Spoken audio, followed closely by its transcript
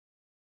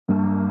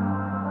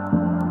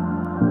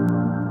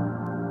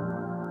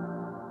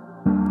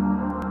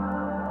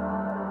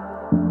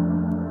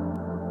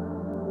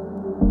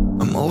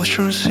always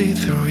trying to see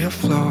through your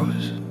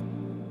flaws,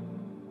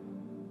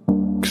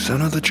 'cause I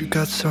know that you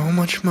got so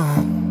much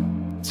more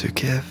to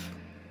give.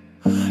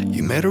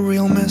 You made a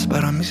real mess,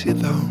 but I miss you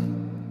though,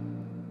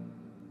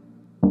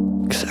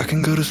 'cause I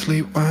can go to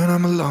sleep when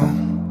I'm alone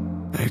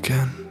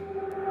again.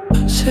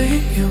 Say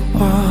you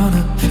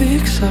wanna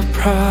fix our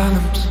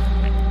problems.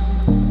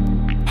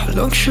 How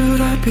long should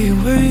I be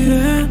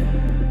waiting?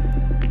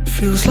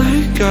 Feels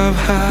like I've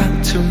had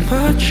too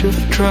much of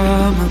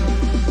drama,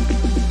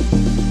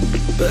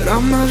 but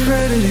I'm not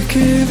ready to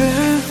give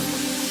in.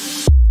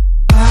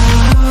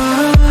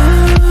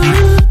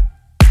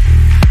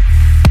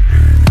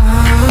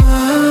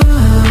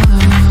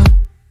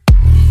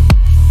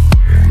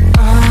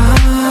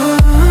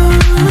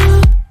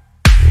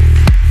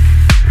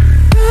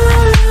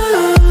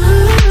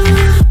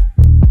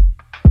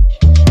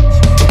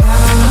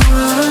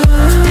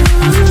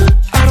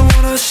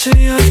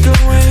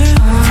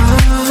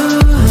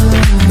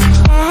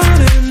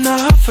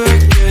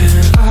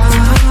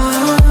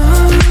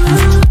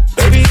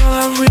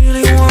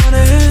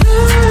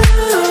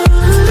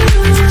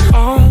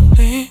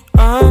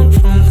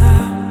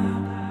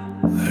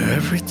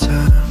 Every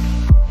time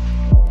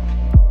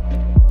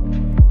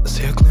I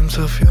see a glimpse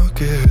of your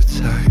good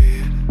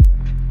side,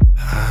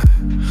 I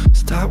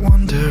start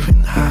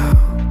wondering how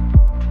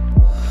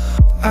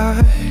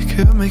I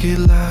could make it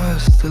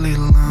last a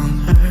little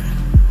longer.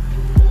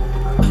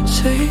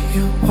 Say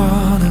you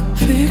wanna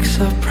fix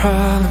our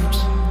problems.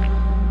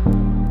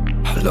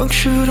 How long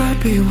should I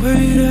be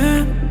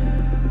waiting?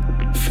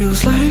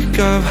 Feels like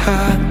I've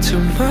had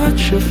too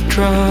much of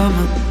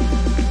drama,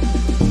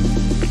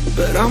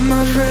 but I'm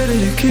not ready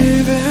to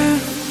give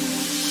in.